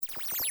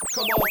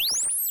Come on.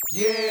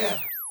 Yeah.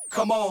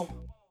 Come on.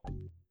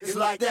 It's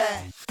like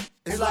that.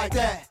 It's like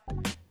that.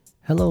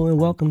 Hello and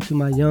welcome to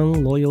my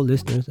young, loyal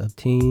listeners of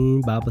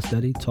Teen Bible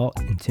Study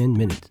Taught in 10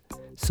 Minutes.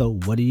 So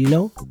what do you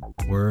know?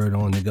 Word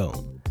on the go.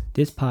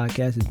 This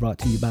podcast is brought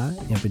to you by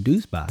and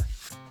produced by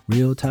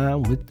Real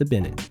Time with the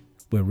Bennett,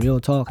 where real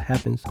talk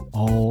happens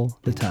all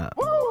the time.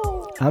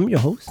 I'm your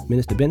host,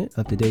 Minister Bennett,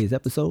 of today's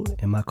episode,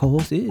 and my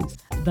co-host is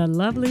the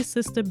lovely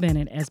Sister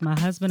Bennett, as my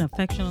husband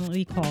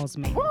affectionately calls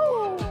me.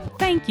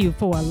 Thank you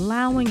for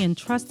allowing and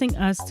trusting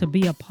us to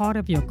be a part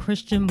of your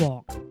Christian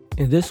walk.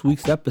 In this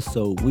week's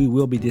episode, we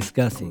will be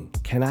discussing,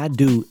 can I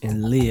do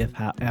and live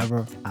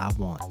however I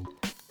want?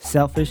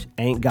 Selfish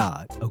ain't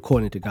God,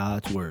 according to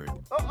God's word.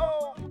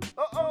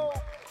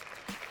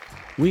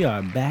 We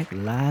are back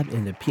live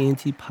in the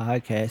PNT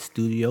Podcast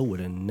studio with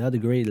another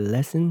great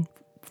lesson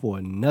for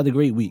another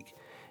great week.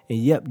 And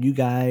yep, you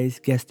guys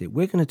guessed it.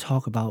 We're going to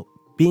talk about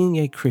being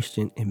a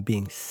Christian and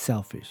being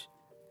selfish.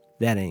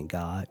 That ain't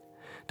God.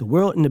 The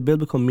world in the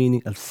biblical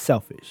meaning of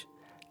selfish,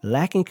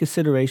 lacking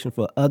consideration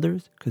for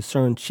others,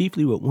 concerned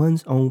chiefly with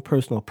one's own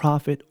personal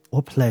profit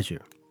or pleasure.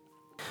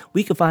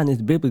 We can find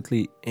this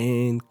biblically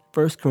in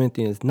 1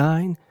 Corinthians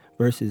 9,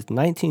 verses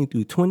 19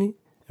 through 20,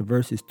 and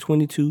verses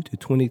 22 to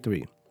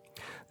 23.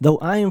 Though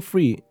I am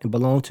free and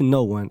belong to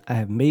no one, I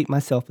have made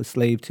myself a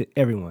slave to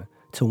everyone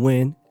to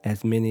win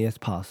as many as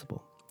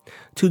possible.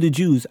 To the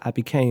Jews, I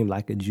became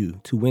like a Jew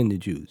to win the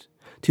Jews.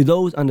 To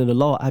those under the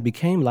law, I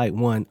became like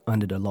one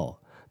under the law.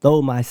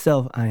 Though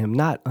myself, I am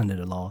not under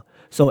the law,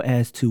 so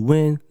as to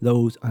win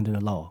those under the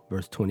law.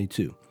 Verse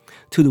 22.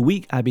 To the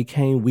weak, I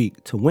became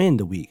weak to win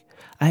the weak.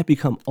 I have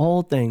become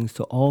all things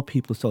to all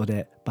people so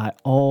that by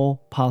all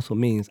possible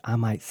means I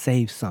might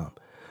save some.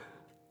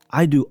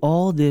 I do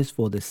all this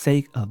for the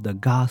sake of the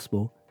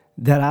gospel,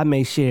 that I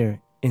may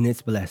share in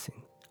its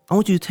blessing. I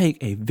want you to take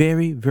a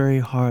very, very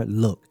hard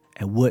look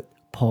at what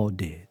Paul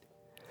did.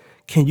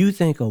 Can you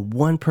think of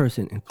one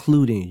person,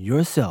 including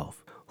yourself,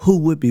 who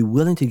would be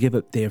willing to give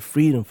up their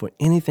freedom for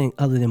anything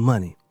other than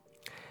money?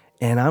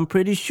 And I'm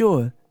pretty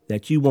sure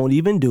that you won't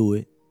even do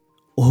it,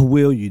 or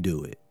will you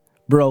do it?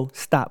 Bro,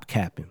 stop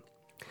capping.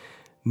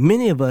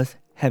 Many of us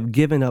have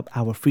given up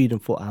our freedom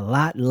for a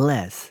lot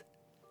less,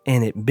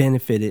 and it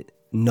benefited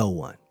no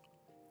one.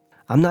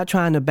 I'm not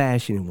trying to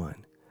bash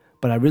anyone,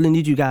 but I really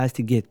need you guys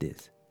to get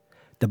this.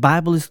 The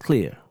Bible is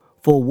clear.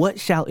 For what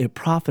shall it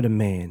profit a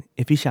man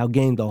if he shall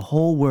gain the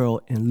whole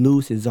world and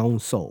lose his own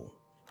soul?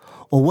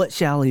 Or what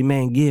shall a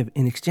man give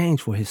in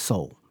exchange for his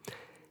soul?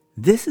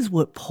 This is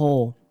what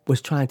Paul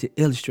was trying to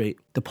illustrate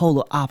the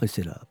polar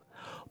opposite of.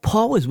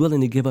 Paul was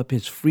willing to give up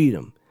his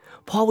freedom.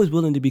 Paul was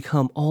willing to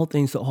become all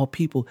things to all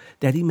people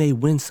that he may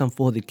win some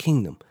for the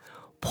kingdom.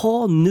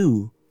 Paul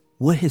knew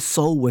what his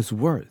soul was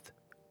worth.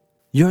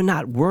 You're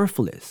not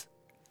worthless.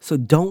 So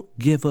don't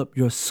give up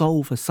your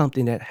soul for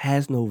something that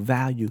has no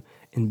value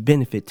and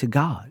benefit to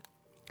God.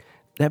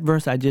 That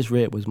verse I just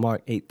read was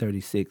Mark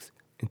 8:36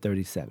 and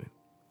 37.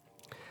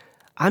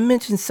 I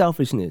mentioned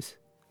selfishness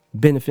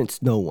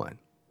benefits no one.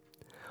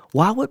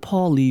 Why would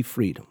Paul leave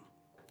freedom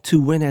to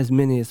win as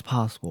many as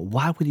possible?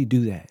 Why would he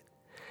do that?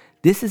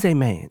 This is a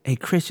man, a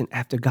Christian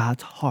after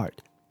God's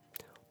heart.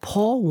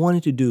 Paul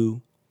wanted to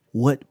do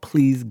what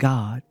pleased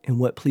God and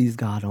what pleased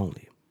God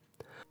only.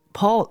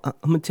 Paul,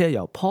 I'm going to tell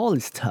y'all, Paul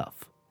is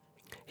tough.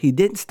 He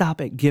didn't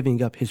stop at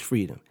giving up his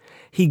freedom.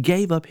 He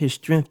gave up his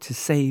strength to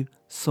save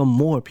some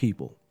more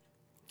people.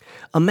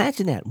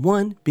 Imagine that,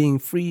 one, being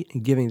free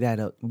and giving that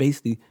up,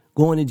 basically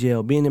going to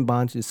jail, being in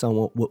bondage to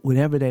someone,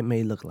 whatever that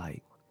may look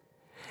like.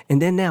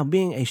 And then now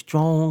being a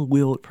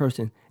strong-willed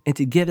person and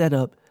to give that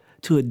up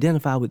to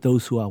identify with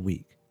those who are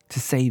weak, to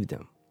save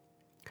them.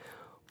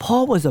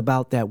 Paul was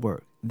about that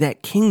work,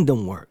 that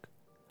kingdom work.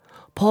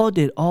 Paul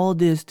did all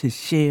this to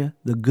share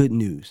the good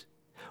news,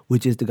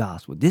 which is the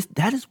gospel.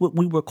 That is what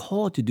we were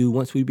called to do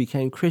once we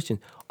became Christians.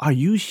 Are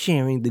you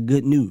sharing the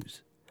good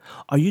news?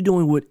 Are you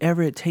doing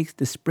whatever it takes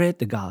to spread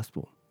the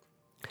gospel?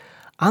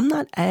 I'm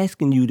not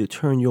asking you to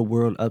turn your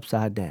world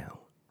upside down,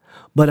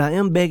 but I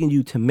am begging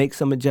you to make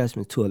some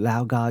adjustments to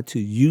allow God to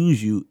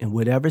use you in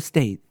whatever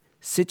state,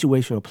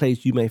 situation, or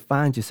place you may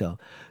find yourself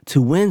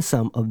to win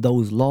some of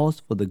those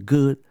lost for the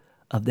good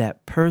of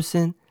that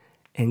person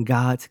and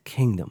God's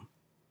kingdom.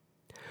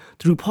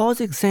 Through Paul's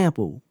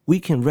example, we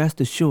can rest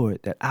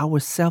assured that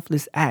our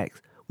selfless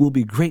acts will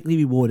be greatly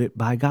rewarded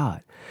by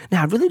God.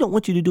 Now, I really don't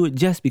want you to do it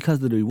just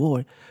because of the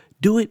reward.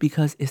 Do it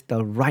because it's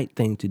the right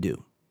thing to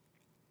do.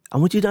 I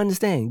want you to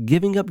understand,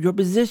 giving up your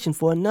position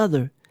for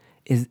another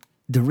is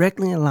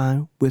directly in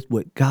line with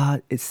what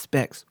God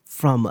expects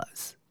from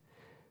us.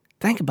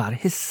 Think about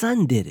it. His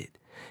son did it.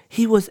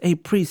 He was a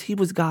priest. He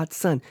was God's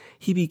son.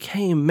 He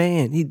became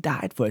man. He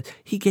died for us.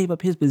 He gave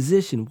up his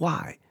position.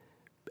 Why?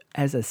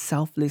 As a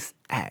selfless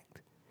act.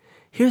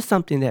 Here's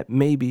something that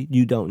maybe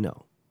you don't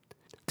know.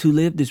 To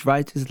live this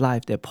righteous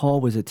life that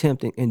Paul was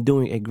attempting and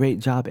doing a great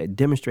job at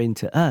demonstrating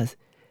to us,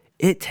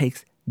 it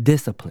takes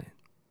discipline.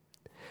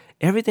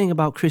 Everything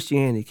about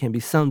Christianity can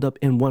be summed up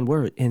in one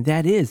word, and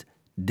that is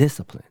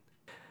discipline.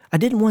 I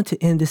didn't want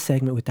to end this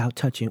segment without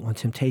touching on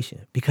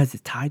temptation because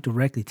it's tied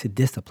directly to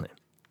discipline.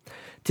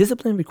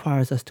 Discipline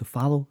requires us to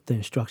follow the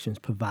instructions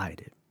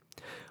provided.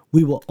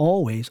 We will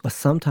always or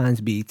sometimes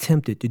be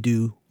tempted to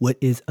do what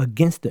is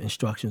against the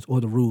instructions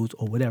or the rules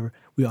or whatever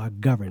we are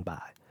governed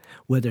by,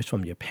 whether it's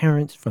from your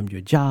parents, from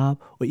your job,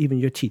 or even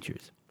your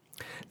teachers.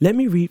 Let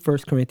me read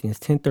 1 Corinthians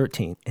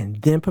 10:13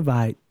 and then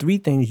provide 3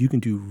 things you can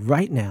do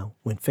right now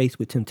when faced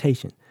with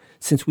temptation,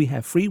 since we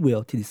have free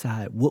will to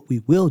decide what we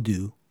will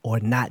do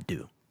or not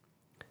do.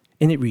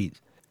 And it reads,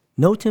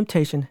 "No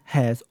temptation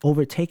has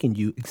overtaken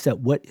you except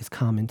what is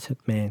common to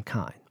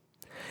mankind.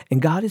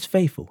 And God is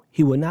faithful.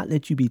 He will not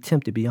let you be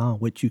tempted beyond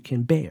what you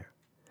can bear.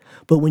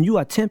 But when you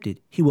are tempted,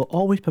 he will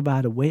always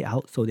provide a way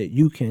out so that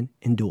you can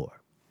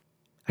endure."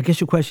 I guess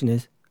your question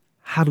is,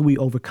 how do we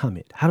overcome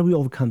it? How do we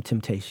overcome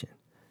temptation?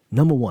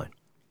 Number 1,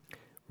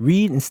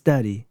 read and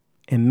study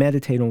and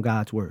meditate on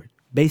God's word.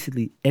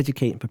 Basically,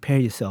 educate and prepare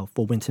yourself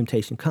for when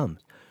temptation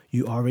comes.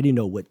 You already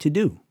know what to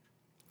do.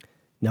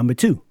 Number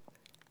 2,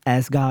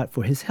 ask God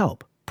for his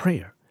help,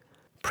 prayer.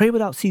 Pray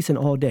without ceasing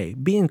all day.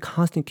 Be in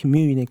constant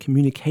communion and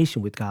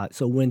communication with God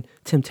so when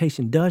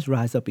temptation does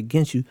rise up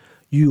against you,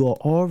 you are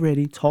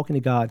already talking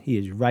to God. He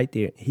is right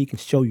there. He can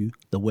show you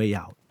the way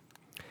out.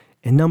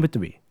 And number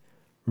 3,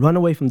 run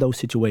away from those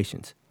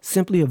situations.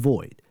 Simply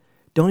avoid.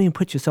 Don't even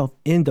put yourself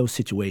in those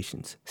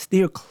situations.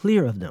 Steer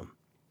clear of them.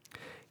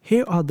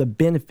 Here are the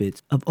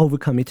benefits of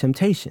overcoming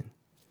temptation.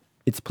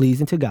 It's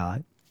pleasing to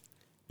God.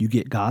 You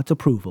get God's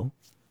approval,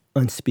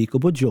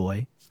 unspeakable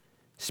joy,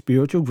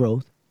 spiritual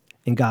growth,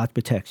 and God's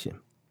protection.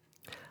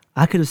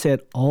 I could have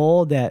said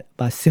all that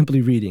by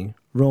simply reading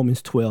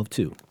Romans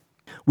 12:2,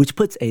 which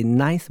puts a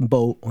nice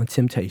bow on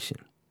temptation.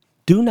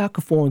 Do not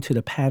conform to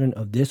the pattern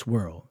of this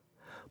world,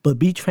 but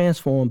be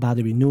transformed by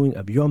the renewing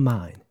of your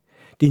mind.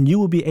 Then you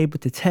will be able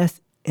to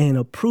test and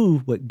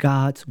approve what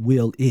God's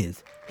will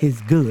is,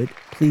 his good,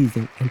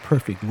 pleasing, and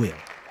perfect will.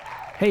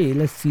 Hey,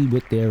 let's see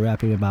what they're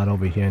rapping about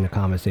over here in the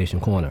conversation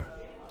corner.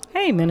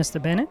 Hey, Minister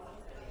Bennett.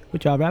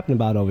 What y'all rapping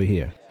about over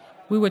here?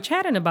 We were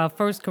chatting about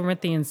 1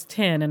 Corinthians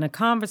 10, and a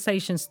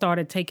conversation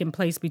started taking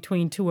place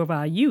between 2 of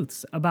our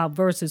youths about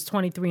verses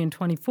 23 and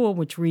 24,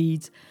 which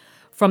reads,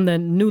 from the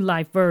New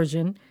Life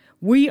Version,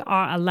 "We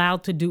are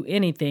allowed to do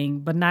anything,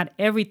 but not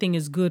everything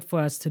is good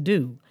for us to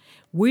do.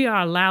 We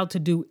are allowed to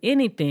do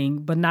anything,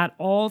 but not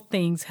all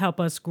things help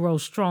us grow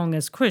strong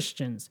as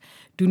Christians.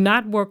 Do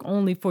not work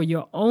only for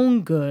your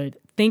own good.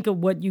 Think of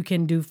what you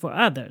can do for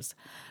others."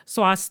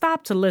 So I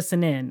stopped to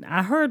listen in.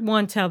 I heard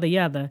one tell the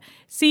other,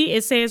 "See,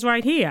 it says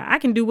right here, I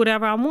can do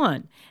whatever I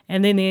want."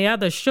 And then the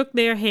other shook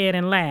their head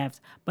and laughed.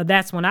 But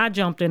that's when I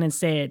jumped in and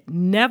said,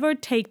 never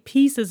take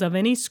pieces of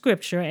any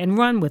scripture and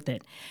run with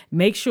it.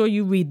 Make sure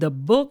you read the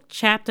book,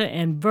 chapter,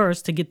 and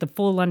verse to get the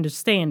full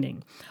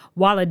understanding.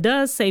 While it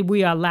does say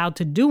we are allowed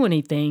to do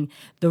anything,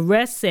 the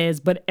rest says,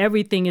 but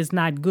everything is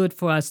not good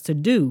for us to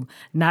do.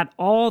 Not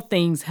all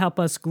things help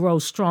us grow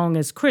strong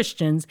as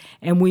Christians,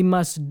 and we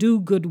must do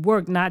good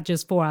work not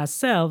just for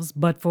ourselves,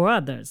 but for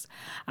others.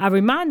 I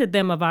reminded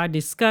them of our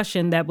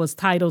discussion that was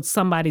titled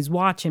Somebody's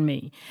Watching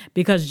Me,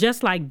 because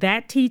just like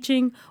that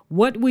teaching,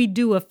 what we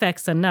do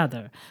affects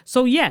another.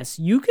 So yes,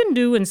 you can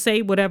do and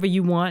say whatever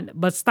you want,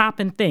 but stop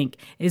and think,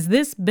 is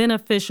this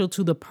beneficial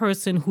to the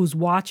person who's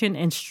watching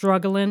and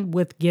struggling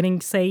with getting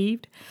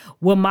saved?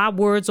 Will my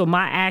words or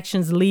my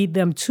actions lead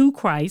them to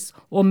Christ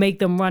or make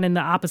them run in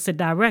the opposite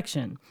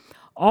direction?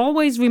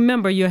 Always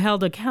remember you're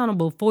held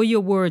accountable for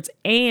your words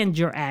and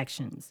your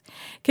actions.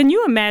 Can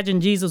you imagine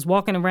Jesus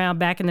walking around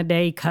back in the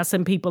day,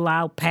 cussing people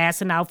out,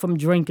 passing out from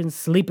drinking,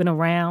 sleeping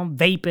around,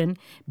 vaping,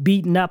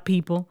 beating up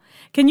people?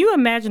 Can you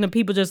imagine the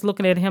people just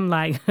looking at him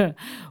like,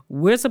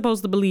 we're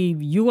supposed to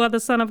believe you are the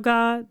Son of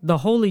God, the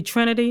Holy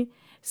Trinity?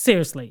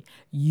 Seriously,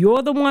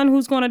 you're the one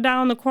who's going to die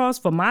on the cross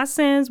for my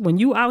sins when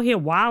you out here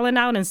wilding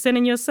out and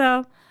sinning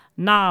yourself?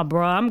 Nah,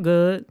 bro, I'm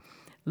good.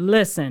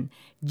 Listen,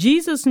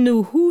 Jesus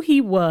knew who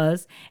he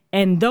was,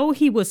 and though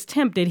he was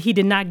tempted, he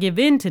did not give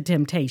in to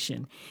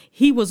temptation.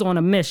 He was on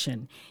a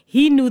mission.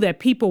 He knew that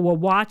people were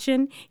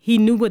watching. He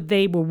knew what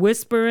they were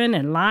whispering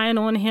and lying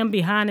on him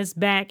behind his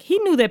back. He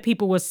knew that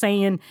people were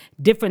saying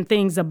different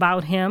things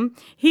about him.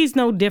 He's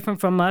no different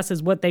from us,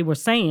 is what they were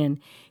saying.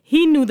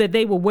 He knew that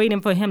they were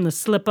waiting for him to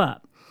slip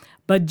up.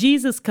 But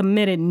Jesus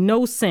committed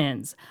no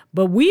sins.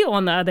 But we,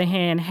 on the other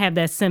hand, have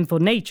that sinful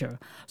nature.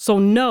 So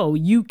no,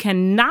 you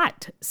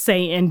cannot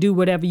say and do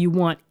whatever you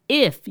want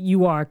if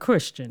you are a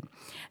Christian.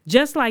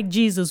 Just like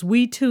Jesus,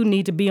 we too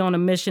need to be on a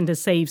mission to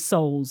save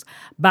souls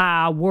by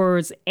our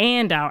words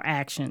and our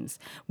actions.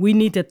 We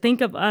need to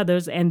think of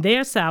others and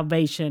their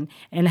salvation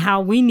and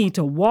how we need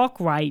to walk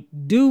right,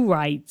 do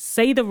right,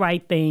 say the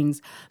right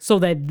things so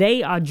that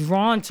they are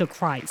drawn to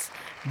Christ.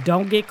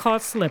 Don't get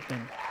caught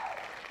slipping.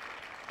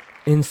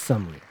 In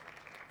summary,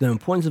 the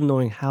importance of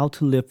knowing how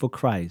to live for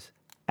Christ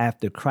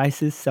after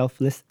Christ's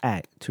selfless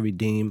act to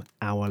redeem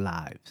our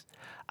lives.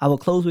 I will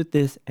close with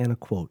this and a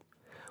quote.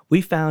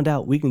 We found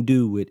out we can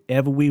do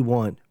whatever we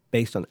want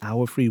based on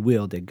our free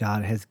will that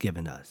God has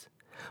given us.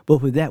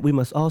 But with that, we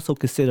must also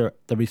consider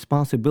the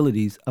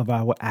responsibilities of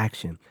our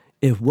action.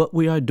 If what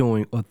we are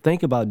doing or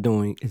think about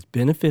doing is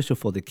beneficial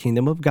for the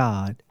kingdom of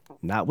God,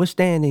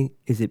 notwithstanding,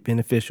 is it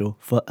beneficial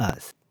for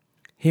us?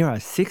 Here are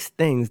 6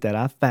 things that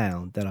I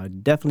found that are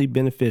definitely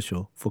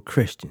beneficial for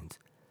Christians.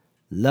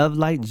 Love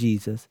like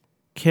Jesus,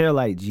 care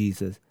like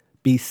Jesus,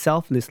 be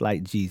selfless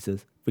like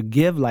Jesus,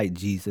 forgive like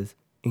Jesus,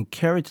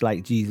 encourage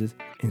like Jesus,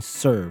 and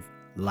serve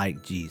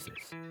like Jesus.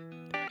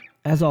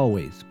 As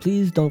always,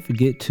 please don't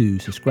forget to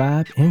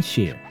subscribe and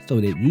share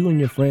so that you and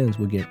your friends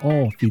will get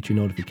all future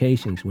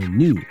notifications when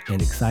new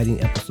and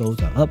exciting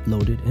episodes are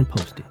uploaded and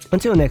posted.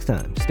 Until next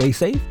time, stay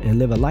safe and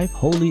live a life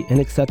holy and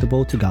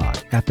acceptable to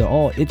God. After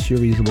all, it's your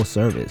reasonable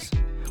service.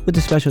 With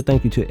a special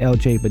thank you to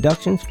LJ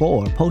Productions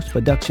for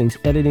post-production's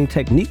editing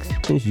techniques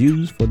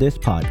used for this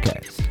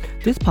podcast.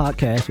 This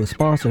podcast was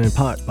sponsored in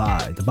part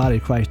by the Body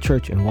of Christ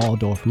Church in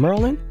Waldorf,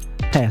 Maryland,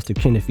 Pastor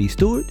Kenneth E.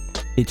 Stewart,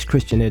 It's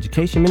Christian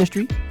Education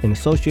Ministry, in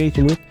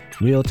association with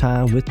Real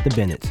Time with the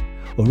Bennetts.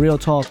 Well, Real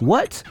Talk,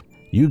 what?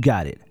 You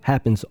got it.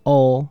 Happens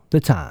all the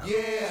time.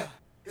 Yeah,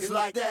 it's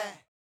like that.